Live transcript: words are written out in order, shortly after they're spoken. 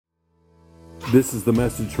This is the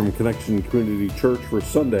message from Connection Community Church for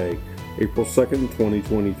Sunday, April 2nd,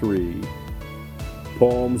 2023.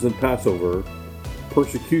 Palms and Passover,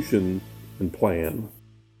 Persecution and Plan.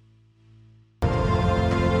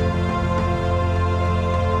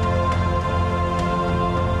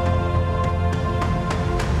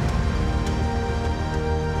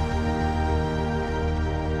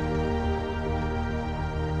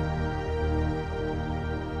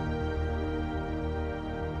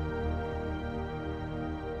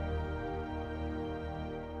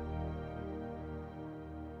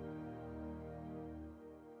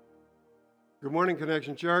 Good morning,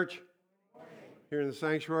 Connection Church. Here in the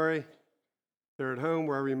sanctuary, they're at home,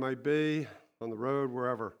 wherever you might be, on the road,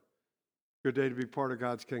 wherever. Good day to be part of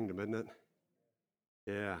God's kingdom, isn't it?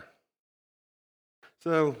 Yeah.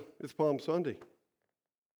 So, it's Palm Sunday.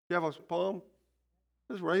 You have a palm?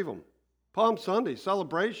 Just wave them. Palm Sunday,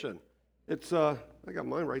 celebration. It's, I got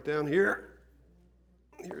mine right down here.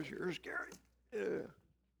 Here's yours, Gary. Yeah.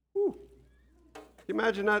 Whew. Can you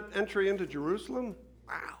imagine that entry into Jerusalem?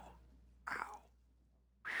 Wow.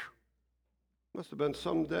 Must have been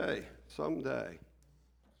someday.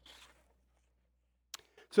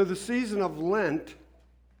 So the season of Lent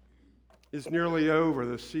is nearly over.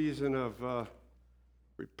 The season of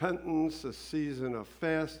repentance, the season of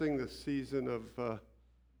fasting, the season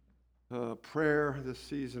of prayer, the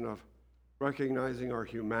season of recognizing our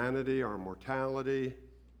humanity, our mortality.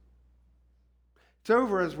 It's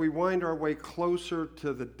over as we wind our way closer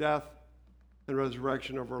to the death and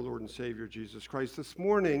resurrection of our Lord and Savior Jesus Christ. This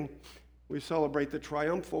morning, we celebrate the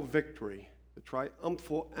triumphal victory, the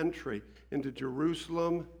triumphal entry into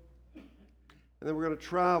Jerusalem. And then we're going to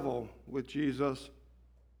travel with Jesus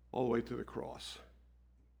all the way to the cross.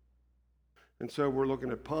 And so we're looking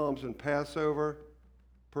at palms and Passover,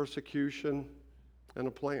 persecution, and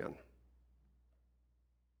a plan.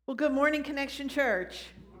 Well, good morning, Connection Church.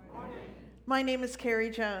 Good morning. My name is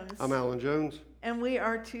Carrie Jones. I'm Alan Jones. And we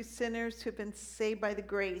are two sinners who have been saved by the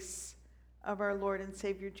grace of our Lord and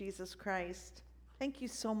Savior Jesus Christ. Thank you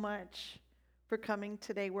so much for coming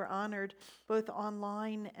today. We're honored both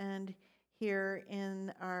online and here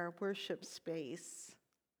in our worship space.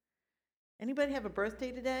 Anybody have a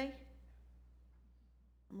birthday today?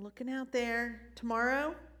 I'm looking out there.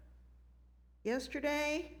 Tomorrow?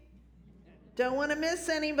 Yesterday? Don't want to miss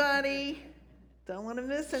anybody.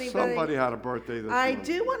 Somebody had a birthday this I month.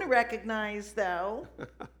 do want to recognize, though,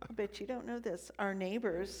 I bet you don't know this, our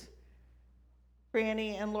neighbors,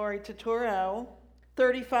 Franny and Lori Totoro,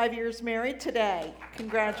 35 years married today.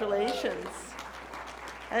 Congratulations.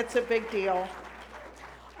 That's a big deal.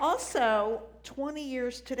 Also, 20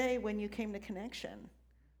 years today when you came to Connection.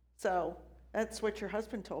 So that's what your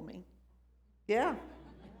husband told me. Yeah.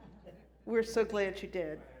 We're so glad you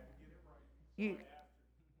did.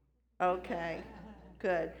 Okay.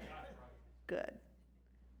 Good.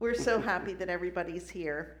 We're so happy that everybody's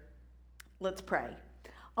here. Let's pray.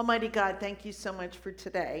 Almighty God, thank you so much for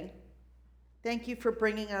today. Thank you for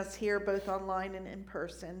bringing us here both online and in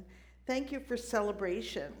person. Thank you for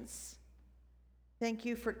celebrations. Thank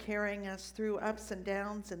you for carrying us through ups and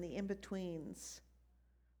downs and the in-betweens.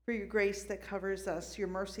 For your grace that covers us, your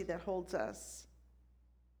mercy that holds us,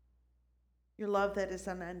 your love that is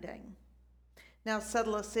unending. Now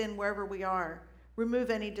settle us in wherever we are. Remove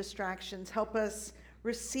any distractions. Help us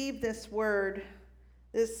receive this word,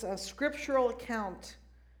 this scriptural account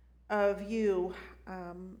of you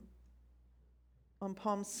on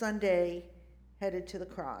Palm Sunday, headed to the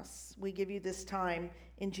cross. We give you this time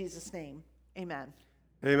in Jesus' name. Amen.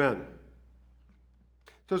 Amen.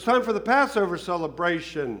 So it's time for the Passover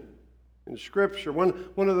celebration in Scripture.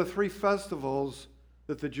 One of the three festivals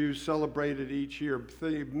that the Jews celebrated each year.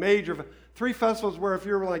 Three festivals where if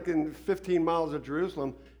you're like in 15 miles of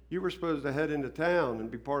Jerusalem, you were supposed to head into town and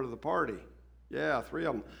be part of the party. Yeah, three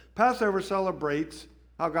of them. Passover celebrates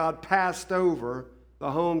how God passed over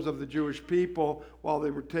the homes of the Jewish people while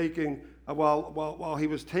they were while he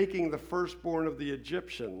was taking the firstborn of the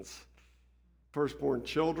Egyptians, firstborn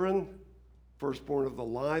children, firstborn of the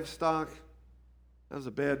livestock. That was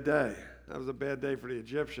a bad day. That was a bad day for the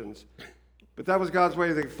Egyptians. But that was God's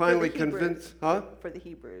way to finally convince, For the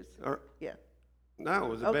Hebrews. Yeah. No, it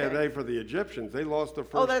was a bad day for the Egyptians. They lost their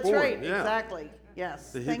firstborn. Oh, that's right. Yeah. Exactly.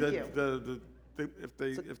 Yes. Thank you.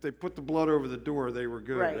 If they put the blood over the door, they were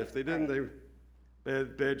good. Right, If they didn't, they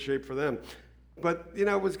had bad shape for them. But,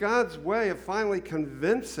 it was God's way of finally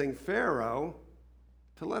convincing Pharaoh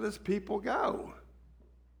to let his people go.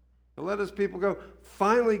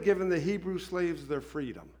 Finally giving the Hebrew slaves their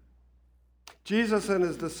freedom. Jesus and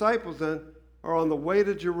his disciples then are on the way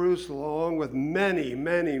to Jerusalem along with many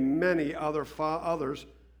others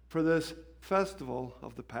for this festival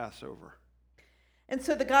of the Passover. And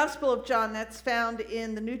so the Gospel of John, that's found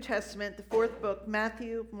in the New Testament, the fourth book,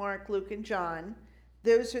 Matthew, Mark, Luke, and John.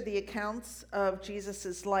 Those are the accounts of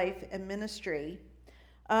Jesus' life and ministry.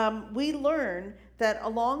 We learn that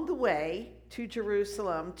along the way to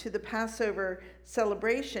Jerusalem, to the Passover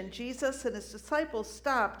celebration, Jesus and his disciples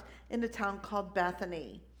stopped in a town called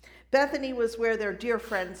Bethany. Bethany was where their dear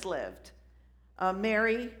friends lived,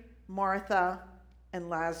 Mary, Martha, and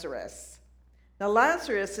Lazarus. Now,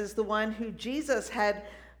 Lazarus is the one who Jesus had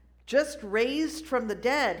just raised from the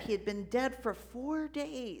dead. He had been dead for 4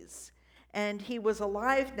 days, and he was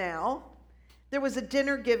alive now. There was a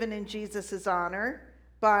dinner given in Jesus' honor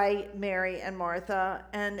by Mary and Martha,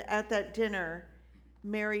 and at that dinner,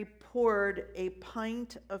 Mary poured a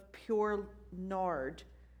pint of pure nard,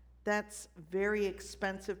 that's very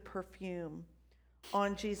expensive perfume,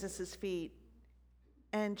 on Jesus' feet,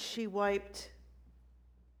 and she wiped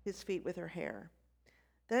his feet with her hair.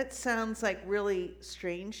 That sounds like really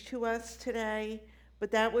strange to us today, but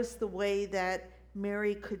that was the way that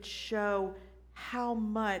Mary could show how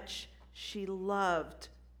much she loved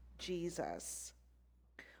Jesus.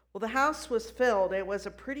 Well, the house was filled. It was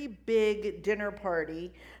a pretty big dinner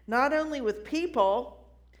party, not only with people,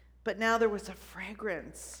 but now there was a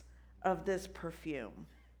fragrance of this perfume.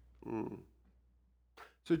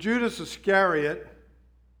 So Judas Iscariot,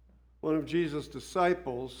 one of Jesus'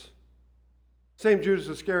 disciples, same Judas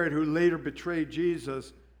Iscariot who later betrayed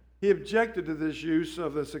Jesus, he objected to this use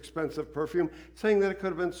of this expensive perfume, saying that it could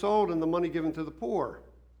have been sold and the money given to the poor.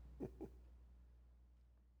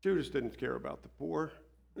 Judas didn't care about the poor.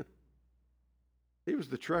 He was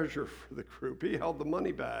the treasurer for the group. He held the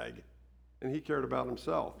money bag, and he cared about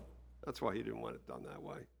himself. That's why he didn't want it done that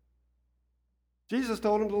way. Jesus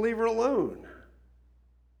told him to leave her alone.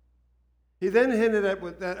 He then hinted at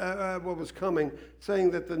what was coming,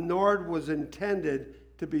 saying that the nard was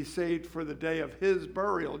intended to be saved for the day of his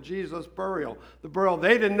burial, Jesus' burial. The burial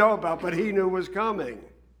they didn't know about, but he knew was coming.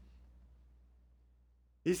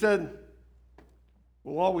 He said,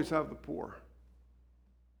 we'll always have the poor.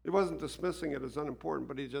 He wasn't dismissing it as unimportant,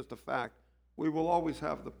 but it's just a fact. We will always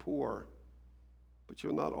have the poor, but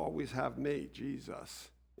you'll not always have me, Jesus,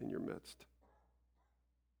 in your midst.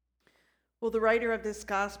 Well, the writer of this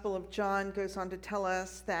Gospel of John goes on to tell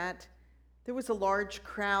us that there was a large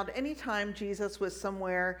crowd. Anytime Jesus was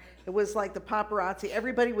somewhere, it was like the paparazzi.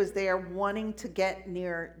 Everybody was there wanting to get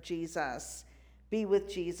near Jesus, be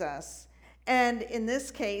with Jesus. And in this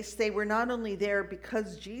case, they were not only there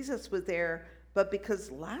because Jesus was there, but because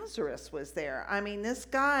Lazarus was there. I mean, this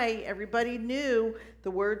guy, everybody knew, the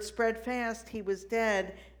word spread fast, he was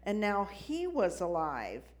dead, and now he was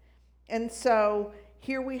alive. And so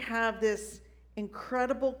here we have this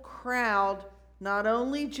incredible crowd, not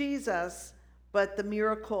only Jesus, but the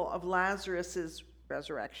miracle of Lazarus'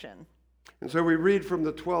 resurrection. And so we read from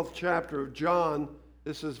the 12th chapter of John.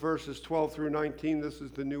 This is verses 12 through 19. This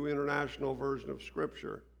is the New International Version of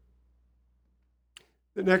Scripture.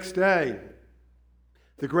 The next day,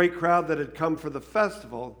 the great crowd that had come for the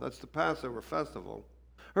festival, that's the Passover festival,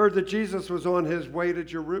 heard that Jesus was on his way to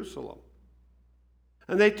Jerusalem.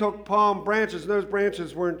 And they took palm branches. Those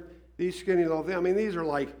branches weren't these skinny little things. I mean, these are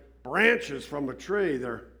like branches from a tree.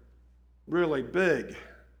 They're really big,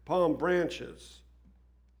 palm branches.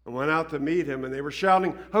 And went out to meet him, and they were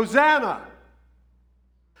shouting, Hosanna!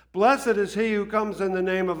 Blessed is he who comes in the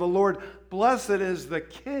name of the Lord. Blessed is the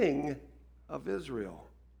King of Israel.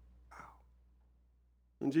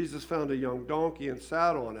 And Jesus found a young donkey and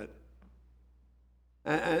sat on it.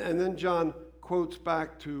 And then John quotes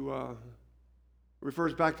back to,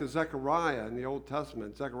 refers back to Zechariah in the Old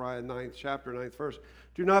Testament, Zechariah 9th chapter, 9th verse.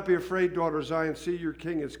 Do not be afraid, daughter Zion. See, your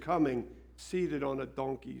king is coming, seated on a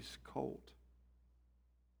donkey's colt.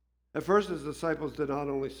 At first, his disciples did not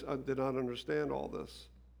understand all this.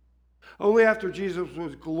 Only after Jesus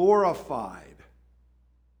was glorified,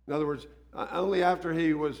 in other words, only after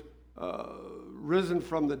he was risen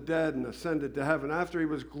from the dead and ascended to heaven, after he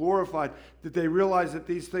was glorified, did they realize that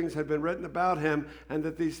these things had been written about him and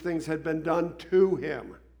that these things had been done to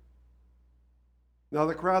him. Now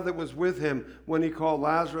the crowd that was with him when he called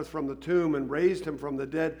Lazarus from the tomb and raised him from the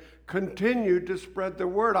dead continued to spread the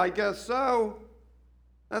word. I guess so.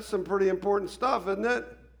 That's some pretty important stuff, isn't it?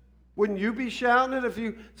 Wouldn't you be shouting it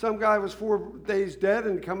if some guy was 4 days dead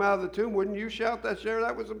and come out of the tomb? Wouldn't you shout that, share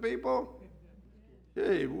that with some people?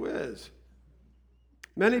 Gee whiz.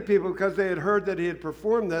 Many people, because they had heard that he had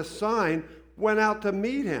performed this sign, went out to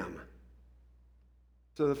meet him.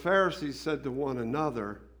 So the Pharisees said to one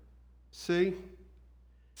another, See,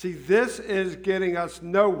 this is getting us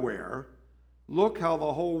nowhere. Look how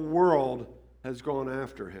the whole world has gone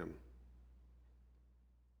after him.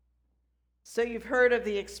 So you've heard of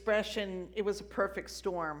the expression, it was a perfect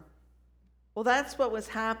storm. Well, that's what was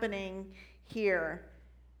happening here.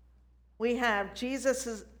 We have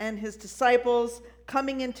Jesus and his disciples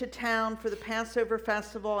coming into town for the Passover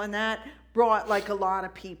festival, and that brought like a lot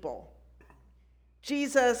of people.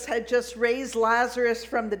 Jesus had just raised Lazarus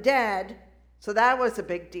from the dead, so that was a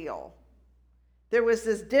big deal. There was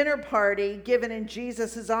this dinner party given in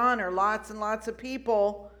Jesus' honor. Lots and lots of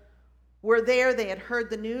people were there. They had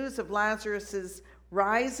heard the news of Lazarus'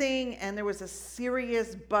 rising, and there was a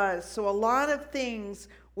serious buzz. So a lot of things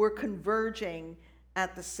were converging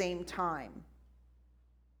at the same time.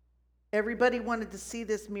 Everybody wanted to see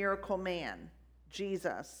this miracle man,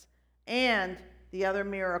 Jesus, and the other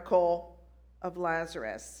miracle of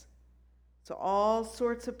Lazarus. So all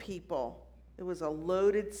sorts of people. It was a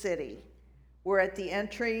loaded city. We're at the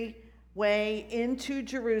entryway into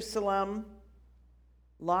Jerusalem,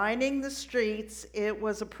 lining the streets. It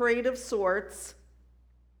was a parade of sorts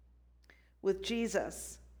with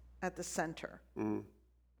Jesus at the center. And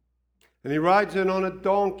he rides in on a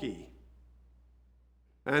donkey.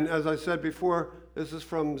 And as I said before, this is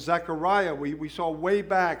from Zechariah. We saw way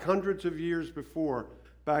back, hundreds of years before,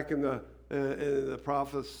 back in the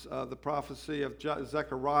prophecy of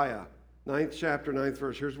Zechariah, 9th chapter, 9th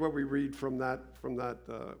verse. Here's what we read from that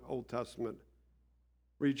Old Testament.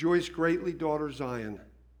 Rejoice greatly, daughter Zion.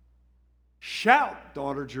 Shout,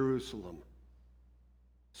 daughter Jerusalem.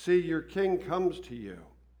 See, your king comes to you.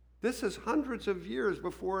 This is hundreds of years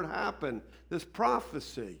before it happened, this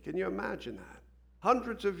prophecy. Can you imagine that?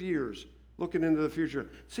 Hundreds of years looking into the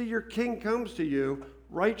future. See, your king comes to you,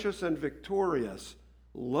 righteous and victorious,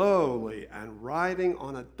 lowly and riding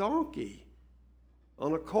on a donkey,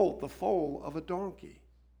 on a colt, the foal of a donkey.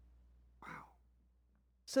 Wow.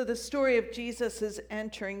 So the story of Jesus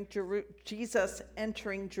entering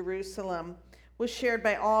Jerusalem was shared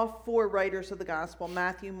by all four writers of the gospel,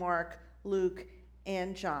 Matthew, Mark, Luke,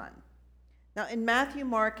 and John. Now, in Matthew,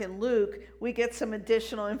 Mark, and Luke, we get some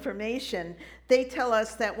additional information. They tell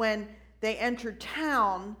us that when they entered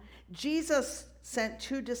town, Jesus sent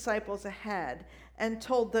two disciples ahead and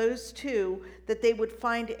told those two that they would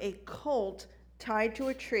find a colt tied to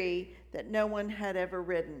a tree that no one had ever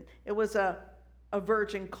ridden. It was a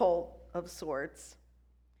virgin colt of sorts.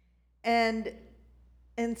 And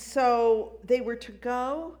so they were to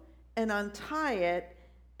go and untie it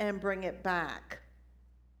and bring it back.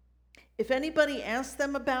 If anybody asked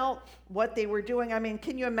them about what they were doing, I mean,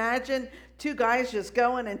 can you imagine two guys just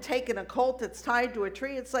going and taking a colt that's tied to a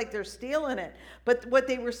tree? It's like they're stealing it. But what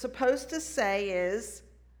they were supposed to say is,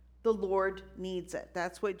 the Lord needs it.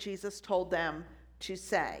 That's what Jesus told them to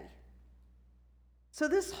say. So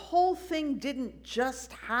this whole thing didn't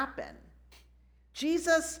just happen.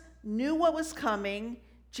 Jesus knew what was coming.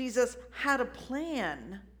 Jesus had a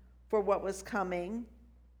plan for what was coming.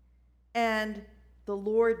 And the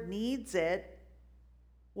Lord needs it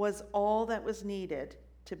was all that was needed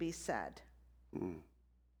to be said.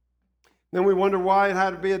 Then we wonder why it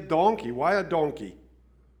had to be a donkey. Why a donkey?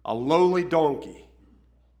 A lowly donkey.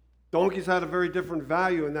 Donkeys had a very different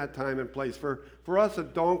value in that time and place. For us, a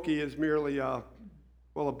donkey is merely a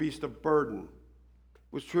beast of burden.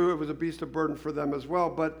 It was true, it was a beast of burden for them as well,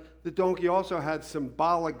 but the donkey also had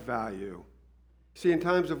symbolic value. See, in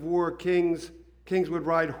times of war, kings would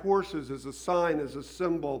ride horses as a sign, as a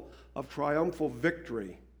symbol of triumphal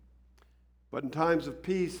victory. But in times of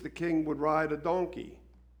peace, the king would ride a donkey,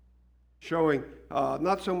 showing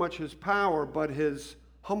not so much his power, but his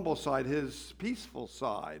humble side, his peaceful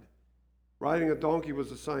side. Riding a donkey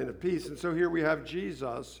was a sign of peace. And so here we have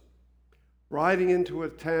Jesus riding into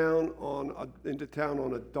town on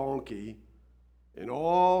a donkey in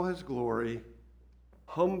all his glory,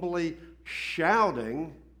 humbly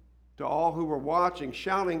shouting to all who were watching,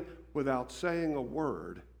 shouting without saying a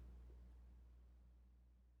word,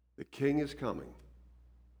 the king is coming.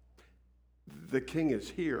 The king is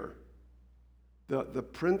here. The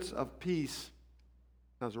Prince of Peace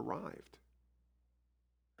has arrived.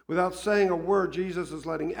 Without saying a word, Jesus is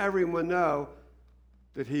letting everyone know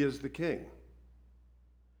that he is the king.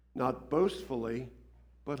 Not boastfully,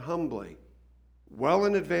 but humbly. Well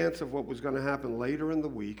in advance of what was going to happen later in the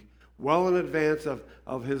week, well in advance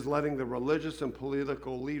of his letting the religious and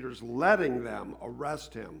political leaders, letting them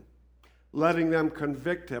arrest him, letting them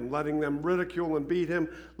convict him, letting them ridicule and beat him,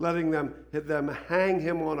 letting them hang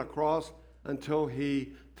him on a cross until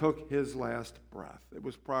he took his last breath. It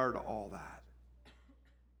was prior to all that.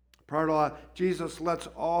 Prior to all that, Jesus lets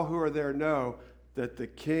all who are there know that the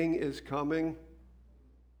king is coming,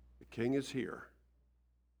 the king is here,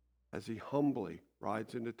 as he humbly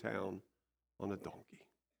rides into town on a donkey.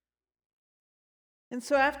 And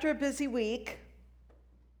so after a busy week,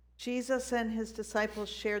 Jesus and his disciples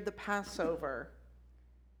shared the Passover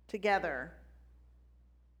together,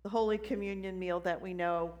 the Holy Communion meal that we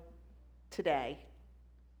know today.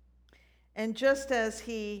 And just as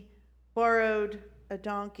he borrowed a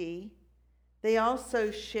donkey, they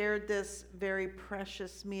also shared this very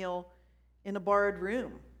precious meal in a borrowed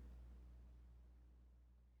room.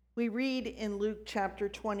 We read in Luke chapter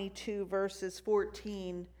 22, verses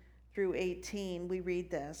 14 through 18, we read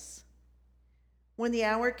this. When the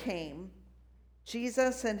hour came,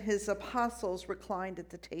 Jesus and his apostles reclined at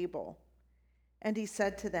the table, and he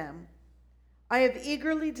said to them, I have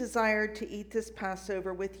eagerly desired to eat this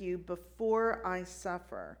Passover with you before I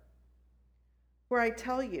suffer. For I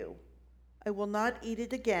tell you, I will not eat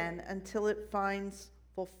it again until it finds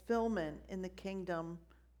fulfillment in the kingdom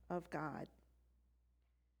of God.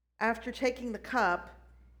 After taking the cup,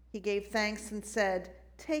 he gave thanks and said,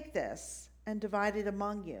 Take this and divide it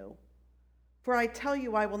among you. For I tell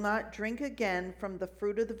you, I will not drink again from the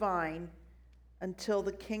fruit of the vine until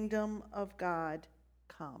the kingdom of God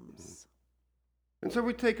comes. And so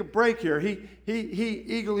we take a break here. He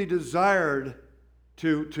eagerly desired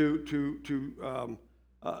to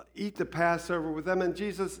eat the Passover with them, and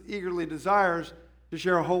Jesus eagerly desires to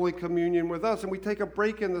share a Holy Communion with us. And we take a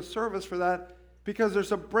break in the service for that because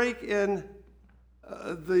there's a break in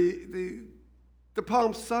the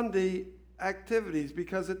Palm Sunday activities,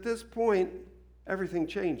 because at this point, everything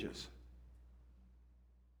changes.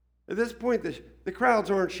 At this point, the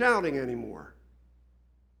crowds aren't shouting anymore.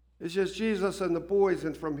 It's just Jesus and the boys,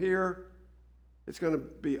 and from here, it's going to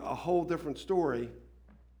be a whole different story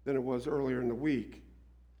than it was earlier in the week.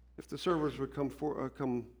 If the servers would come forward,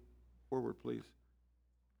 please.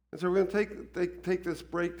 And so we're going to take this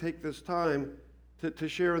break, take this time to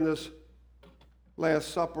share in this Last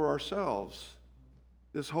Supper ourselves,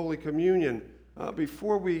 this Holy Communion.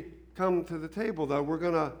 Before we come to the table, though, we're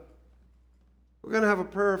going to have a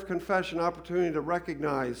prayer of confession, opportunity to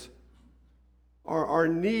recognize our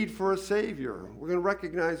need for a Savior. We're going to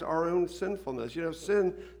recognize our own sinfulness. You know,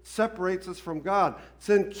 sin separates us from God.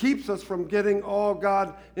 Sin keeps us from getting all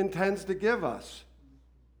God intends to give us.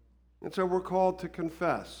 And so we're called to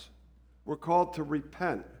confess. We're called to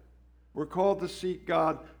repent. We're called to seek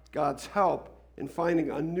God's help in finding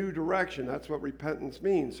a new direction. That's what repentance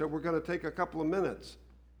means. So we're going to take a couple of minutes.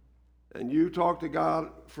 And you talk to God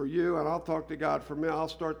for you, and I'll talk to God for me. I'll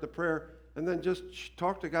start the prayer, and then just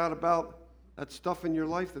talk to God about that stuff in your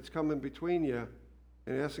life that's coming between you,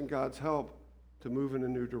 and asking God's help to move in a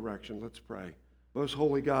new direction. Let's pray. Most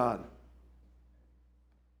holy God,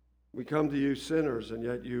 we come to you sinners, and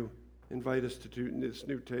yet you invite us to do this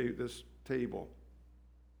this table.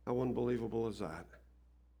 How unbelievable is that?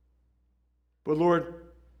 But Lord,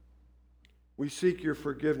 we seek your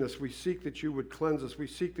forgiveness. We seek that you would cleanse us. We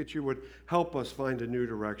seek that you would help us find a new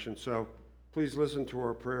direction. So please listen to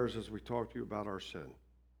our prayers as we talk to you about our sin.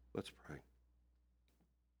 Let's pray.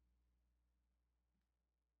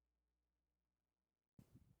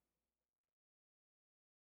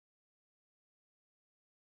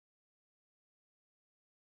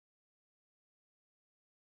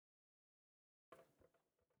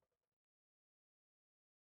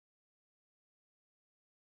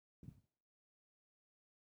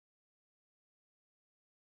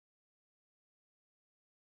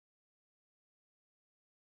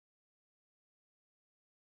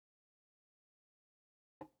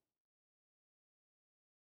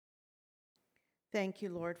 Thank you,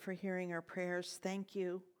 Lord, for hearing our prayers. Thank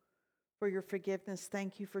you for your forgiveness.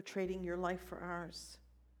 Thank you for trading your life for ours.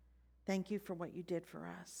 Thank you for what you did for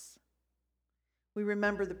us. We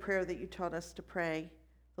remember the prayer that you taught us to pray,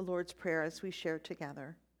 the Lord's Prayer, as we share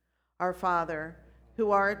together. Our Father,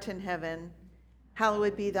 who art in heaven,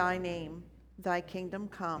 hallowed be thy name. Thy kingdom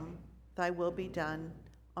come, thy will be done,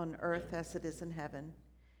 on earth as it is in heaven.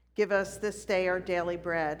 Give us this day our daily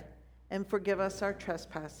bread, and forgive us our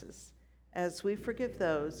trespasses, as we forgive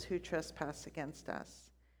those who trespass against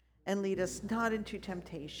us. And lead us not into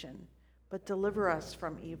temptation, but deliver us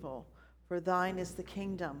from evil. For thine is the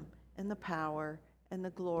kingdom, and the power, and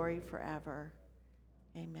the glory forever.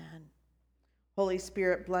 Amen. Holy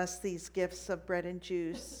Spirit, bless these gifts of bread and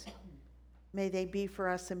juice. May they be for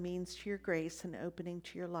us a means to your grace and opening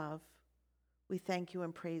to your love. We thank you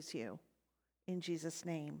and praise you. In Jesus'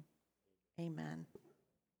 name, amen.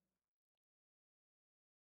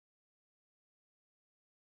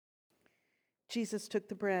 Jesus took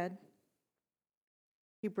the bread.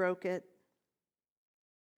 He broke it.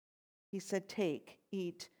 He said, "Take,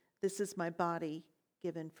 eat. This is my body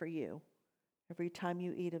given for you. Every time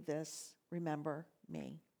you eat of this, remember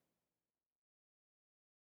me."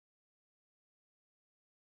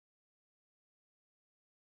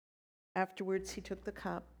 Afterwards, he took the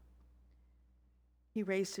cup. He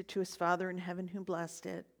raised it to his Father in heaven, who blessed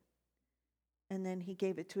it. And then he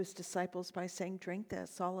gave it to his disciples by saying, "Drink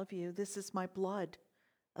this, all of you. This is my blood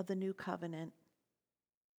of the new covenant.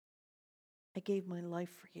 I gave my life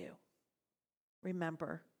for you.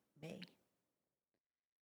 Remember me."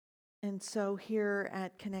 And so here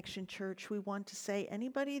at Connection Church, we want to say,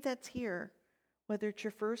 anybody that's here, whether it's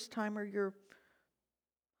your first time or your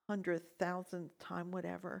 100th, 1000th time,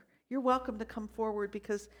 whatever, you're welcome to come forward,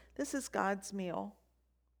 because this is God's meal.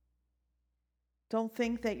 Don't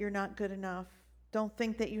think that you're not good enough. Don't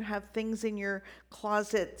think that you have things in your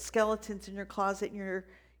closet, skeletons in your closet, and you're,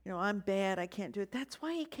 I'm bad, I can't do it. That's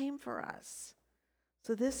why he came for us.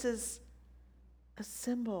 So this is a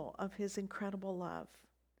symbol of his incredible love.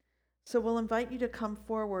 So we'll invite you to come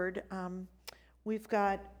forward. We've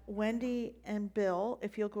got Wendy and Bill,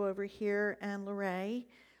 if you'll go over here, and Lorraine.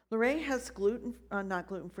 Lorraine has not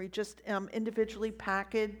gluten-free, just individually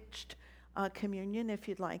packaged communion, if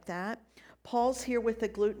you'd like that. Paul's here with the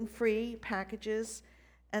gluten-free packages.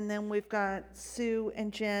 And then we've got Sue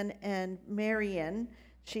and Jen and Marion.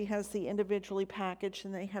 She has the individually packaged,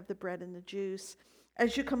 and they have the bread and the juice.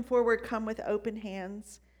 As you come forward, come with open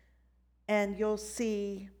hands, and you'll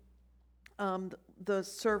see the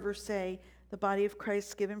server say, "The body of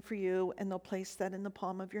Christ given for you," and they'll place that in the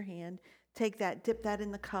palm of your hand. Take that, dip that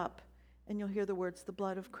in the cup, and you'll hear the words, "The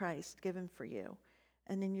blood of Christ given for you."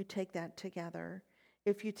 And then you take that together.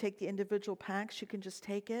 If you take the individual packs, you can just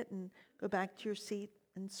take it and go back to your seat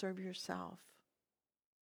and serve yourself.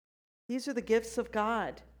 These are the gifts of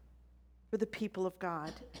God for the people of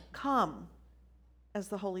God. Come as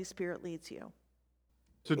the Holy Spirit leads you.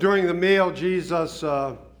 So during the meal, Jesus,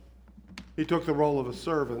 he took the role of a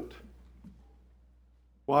servant,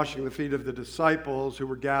 washing the feet of the disciples who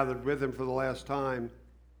were gathered with him for the last time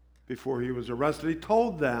before he was arrested. He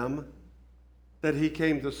told them that he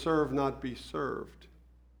came to serve, not be served.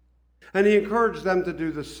 And he encouraged them to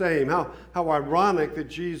do the same. How ironic that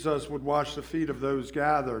Jesus would wash the feet of those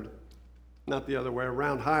gathered, not the other way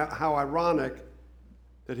around. How ironic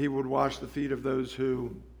that he would wash the feet of those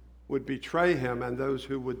who would betray him and those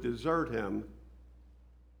who would desert him.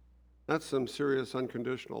 That's some serious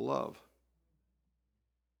unconditional love.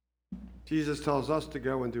 Jesus tells us to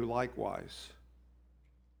go and do likewise.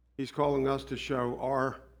 He's calling us to show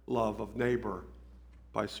our love of neighbor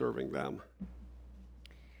by serving them.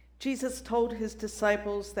 Jesus told his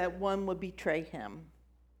disciples that one would betray him,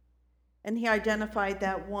 and he identified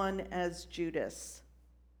that one as Judas.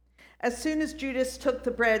 As soon as Judas took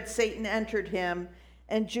the bread, Satan entered him,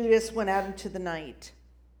 and Judas went out into the night.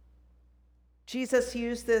 Jesus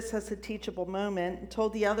used this as a teachable moment and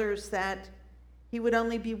told the others that he would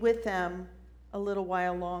only be with them a little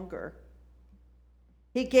while longer.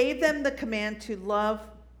 He gave them the command to love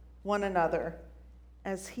one another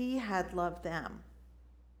as he had loved them.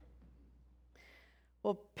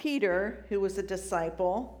 Well, Peter, who was a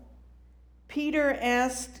disciple, Peter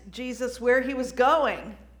asked Jesus where he was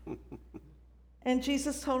going. And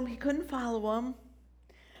Jesus told him he couldn't follow him.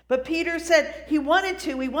 But Peter said he wanted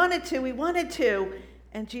to.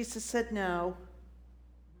 And Jesus said no.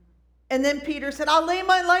 And then Peter said, "I'll lay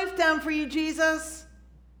my life down for you, Jesus."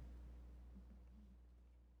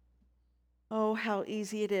 Oh, how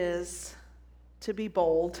easy it is to be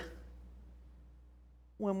bold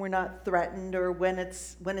when we're not threatened, or when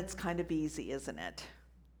it's kind of easy, isn't it?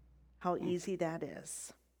 How easy that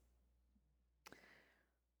is.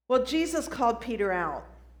 Well, Jesus called Peter out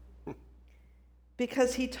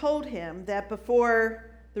because he told him that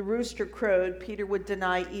before the rooster crowed, Peter would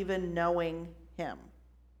deny even knowing him.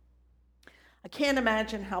 I can't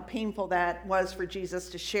imagine how painful that was for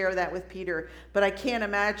Jesus to share that with Peter, but I can't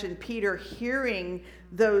imagine Peter hearing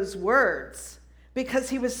those words, because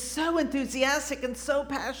he was so enthusiastic and so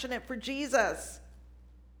passionate for Jesus.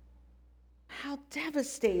 How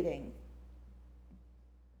devastating.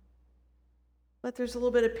 But there's a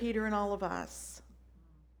little bit of Peter in all of us.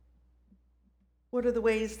 What are the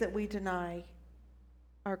ways that we deny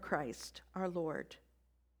our Christ, our Lord?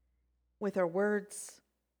 With our words,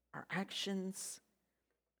 our actions,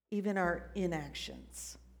 even our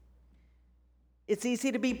inactions. It's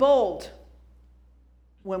easy to be bold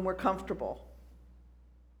when we're comfortable.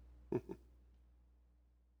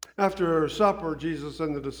 After supper, Jesus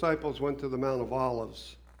and the disciples went to the Mount of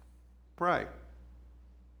Olives. Pray.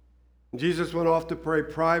 Jesus went off to pray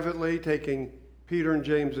privately, taking Peter and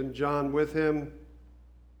James and John with him.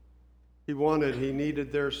 He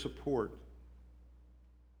needed their support.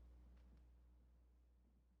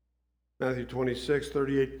 Matthew 26,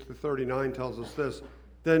 38 to 39 tells us this.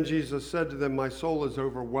 Then Jesus said to them, "My soul is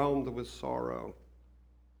overwhelmed with sorrow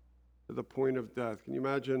to the point of death. Can you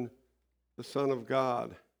imagine the Son of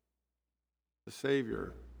God, the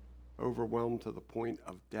Savior, overwhelmed to the point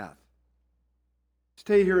of death?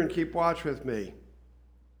 Stay here and keep watch with me.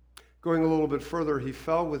 Going a little bit further, he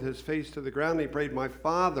fell with his face to the ground and he prayed, "My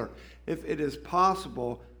Father, if it is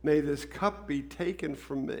possible, may this cup be taken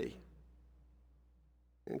from me."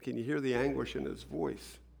 And can you hear the anguish in his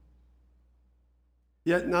voice?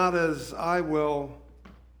 "Yet not as I will,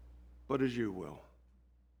 but as you will."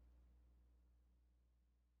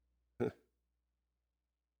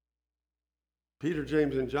 Peter,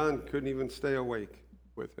 James, and John couldn't even stay awake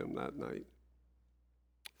with him that night.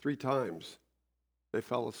 3 times they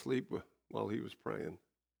fell asleep while he was praying.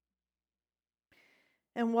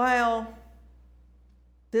 And while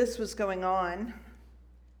this was going on,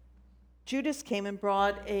 Judas came and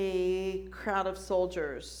brought a crowd of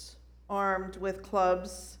soldiers armed with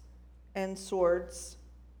clubs and swords.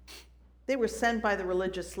 They were sent by the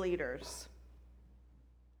religious leaders.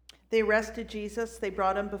 They arrested Jesus. They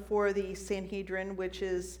brought him before the Sanhedrin, which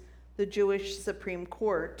is the Jewish Supreme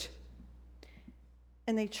Court.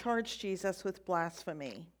 And they charged Jesus with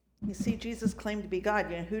blasphemy. You see, Jesus claimed to be God.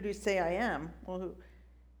 Who do you say I am? Well,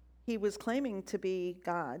 he was claiming to be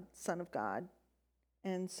God, Son of God.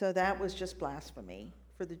 And so that was just blasphemy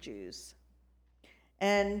for the Jews.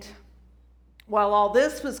 And while all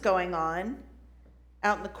this was going on,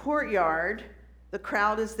 out in the courtyard, the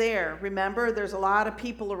crowd is there. Remember, there's a lot of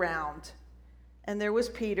people around. And there was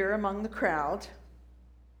Peter among the crowd.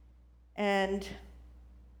 And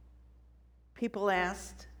people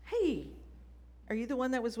asked, "Hey, are you the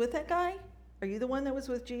one that was with that guy? Are you the one that was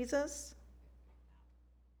with Jesus?"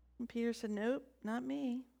 And Peter said, "Nope, not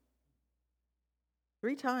me."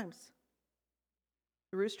 3 times.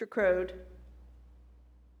 The rooster crowed.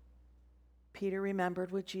 Peter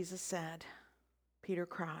remembered what Jesus said. Peter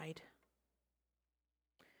cried.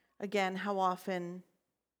 Again, how often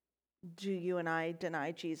do you and I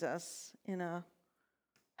deny Jesus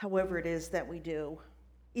however it is that we do,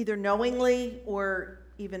 either knowingly or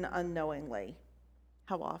even unknowingly?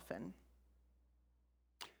 How often?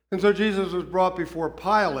 And so Jesus was brought before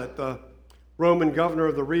Pilate, the Roman governor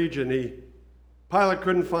of the region. Pilate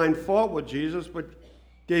couldn't find fault with Jesus, but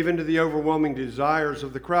gave in to the overwhelming desires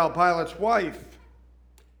of the crowd. Pilate's wife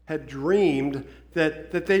had dreamed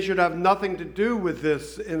that they should have nothing to do with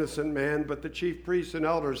this innocent man, but the chief priests and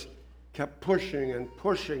elders kept pushing and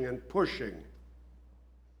pushing and pushing.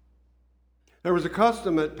 There was a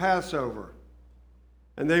custom at Passover,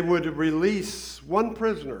 and they would release one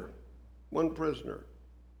prisoner.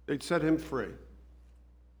 They'd set him free.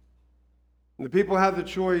 And the people had the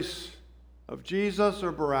choice of Jesus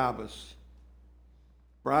or Barabbas.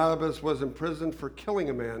 Barabbas was imprisoned for killing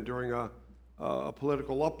a man during a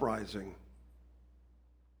political uprising.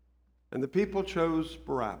 And the people chose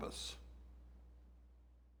Barabbas.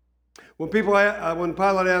 When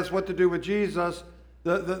Pilate asked what to do with Jesus,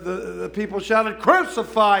 the people shouted,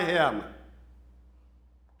 "Crucify him!"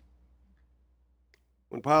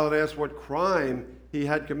 When Pilate asked what crime he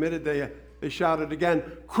had committed, they shouted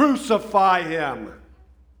again, "Crucify him!"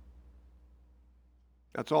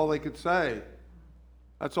 That's all they could say.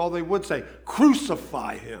 That's all they would say,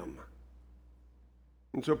 "Crucify him!"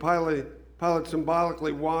 And so Pilate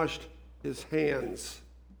symbolically washed his hands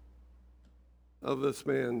of this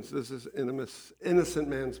is innocent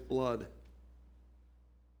man's blood.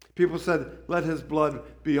 People said, "Let his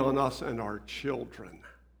blood be on us and our children."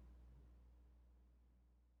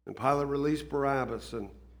 And Pilate released Barabbas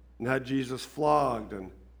and had Jesus flogged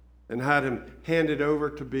and had him handed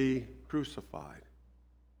over to be crucified.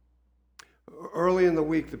 Early in the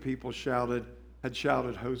week, the people had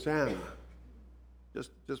shouted, "Hosanna,"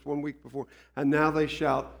 just 1 week before. And now they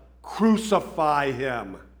shout, "Crucify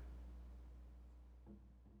him."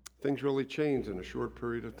 Things really change in a short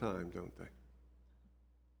period of time, don't they?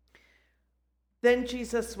 Then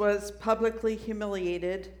Jesus was publicly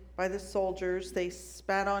humiliated by the soldiers. They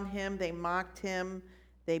spat on him, they mocked him,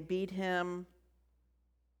 they beat him.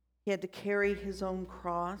 He had to carry his own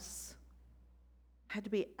cross. It had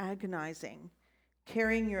to be agonizing,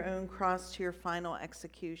 carrying your own cross to your final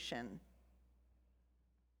execution.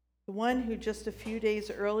 The one who just a few days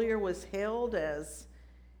earlier was hailed as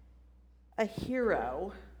a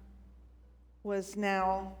hero was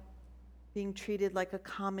now being treated like a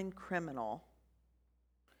common criminal.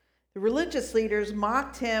 The religious leaders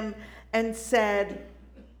mocked him and said,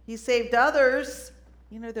 "He saved others."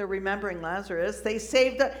 They're remembering Lazarus. He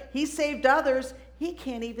saved others. He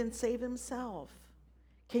can't even save himself.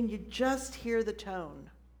 Can you just hear the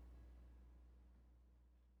tone?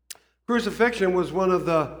 Crucifixion was one of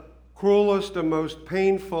the cruelest and most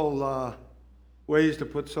painful ways to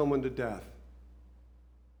put someone to death.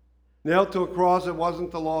 Nailed to a cross, it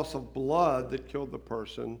wasn't the loss of blood that killed the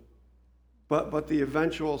person, but the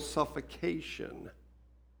eventual suffocation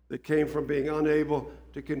that came from being unable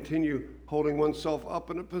to continue holding oneself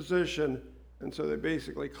up in a position, and so they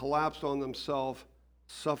basically collapsed on themselves,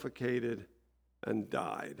 suffocated, and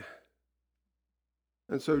died.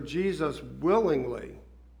 And so Jesus willingly,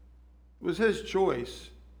 it was his choice.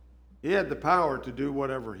 He had the power to do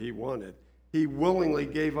whatever he wanted. He willingly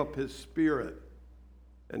gave up his spirit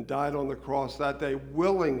and died on the cross that day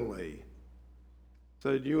willingly,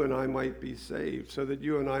 so that you and I might be saved, so that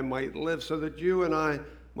you and I might live, so that you and I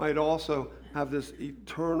might also have this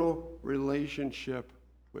eternal relationship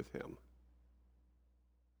with him.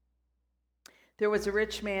 There was a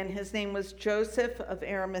rich man, his name was Joseph of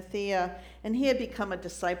Arimathea, and he had become a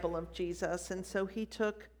disciple of Jesus. And so he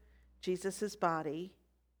took Jesus' body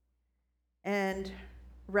and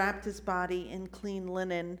wrapped his body in clean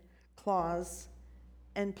linen cloths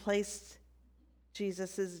and placed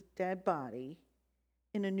Jesus' dead body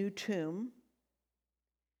in a new tomb.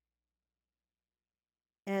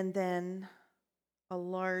 And then a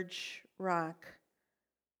large rock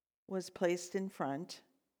was placed in front,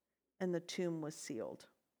 and the tomb was sealed.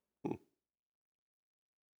 It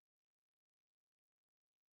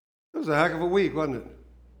was a heck of a week, wasn't it?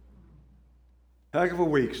 Heck of a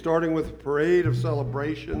week, starting with a parade of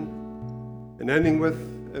celebration and ending with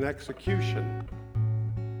an execution.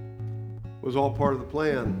 It was all part of the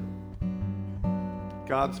plan.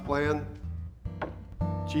 God's plan,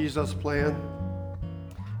 Jesus' plan.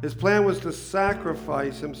 His plan was to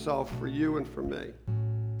sacrifice himself for you and for me.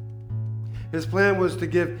 His plan was to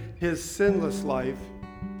give his sinless life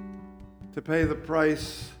to pay the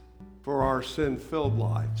price for our sin-filled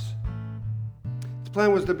lives. His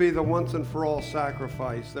plan was to be the once and for all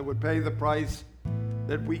sacrifice that would pay the price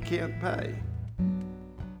that we can't pay.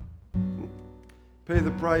 Pay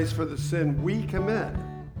the price for the sin we commit.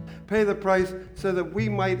 Pay the price so that we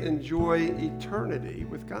might enjoy eternity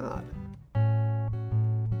with God.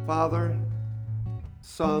 Father,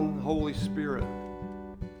 Son, Holy Spirit.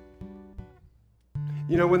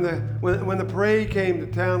 You know, when the parade came to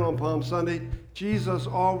town on Palm Sunday, Jesus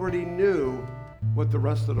already knew what the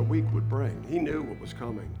rest of the week would bring. He knew what was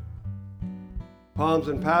coming. Palms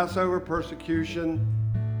and Passover, persecution,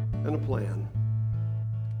 and a plan.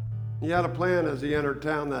 He had a plan as he entered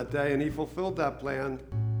town that day, and he fulfilled that plan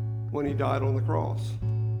when he died on the cross.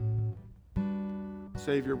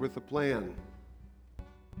 Savior with a plan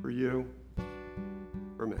for you,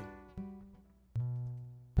 for me.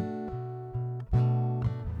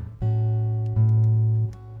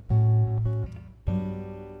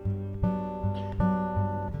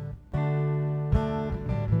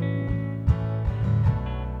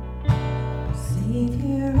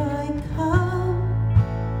 Savior, I come,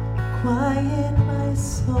 quiet my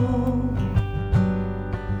soul.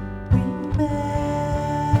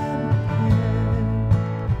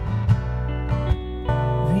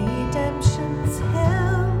 Redemption's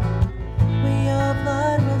hill, where your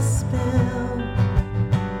blood was spilled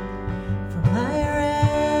for my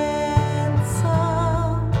ransom.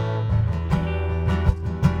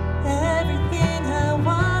 Everything I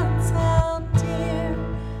once held dear,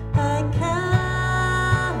 I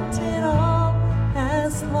count it all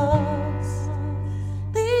as lost.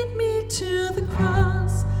 Lead me to the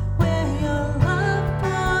cross where your love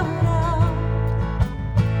poured out.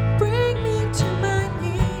 Bring me to my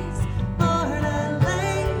knees, Lord, I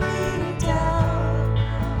lay me down.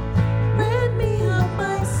 Rid me of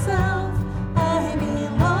myself, I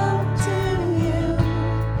belong to you.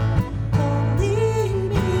 Oh, lead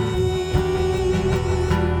me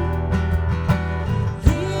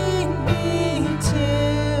to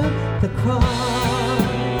the cross.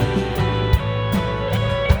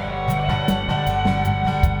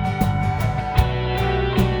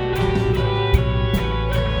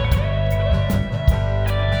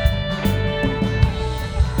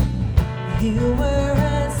 You were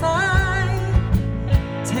as I,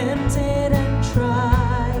 tempted and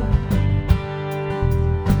tried,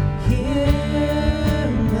 human.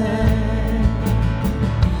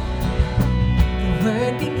 The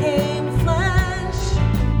Word became flesh,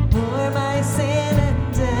 bore my sin and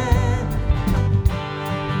death.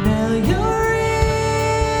 Now you're risen.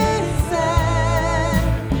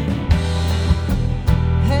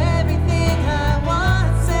 Everything I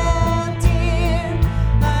once held dear,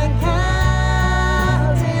 I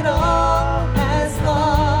count it all as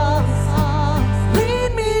lost.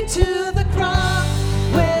 Lead me to the cross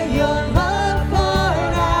where your love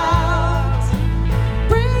poured out.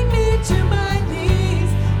 Bring me to my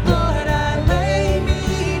knees, Lord,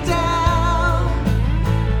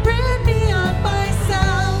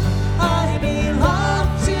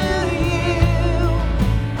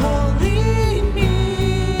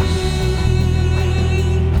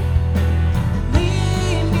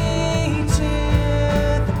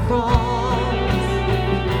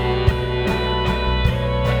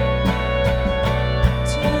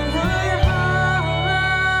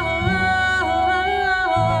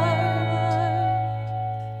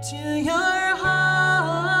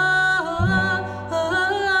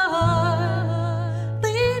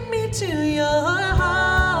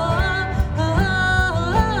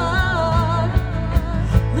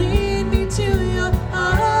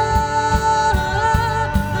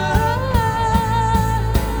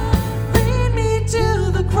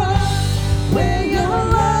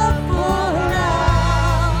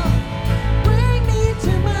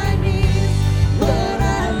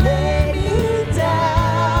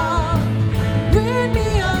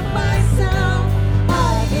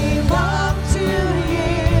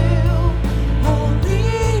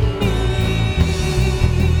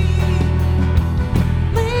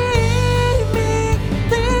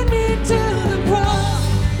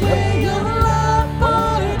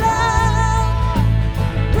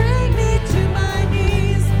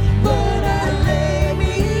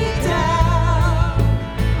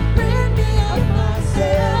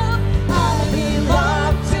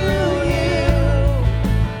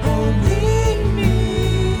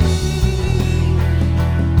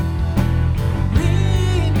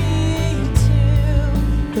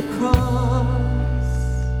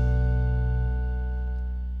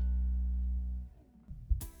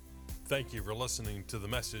 Thank you for listening to the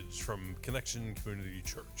message from Connection Community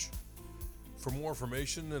Church. For more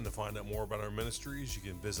information and to find out more about our ministries, you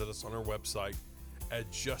can visit us on our website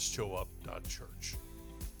at justshowup.church.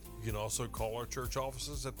 You can also call our church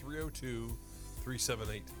offices at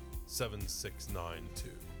 302-378-7692.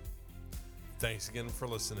 Thanks again for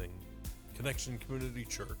listening. Connection Community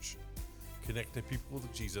Church, connecting people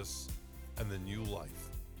with Jesus and the new life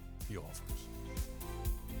He offers.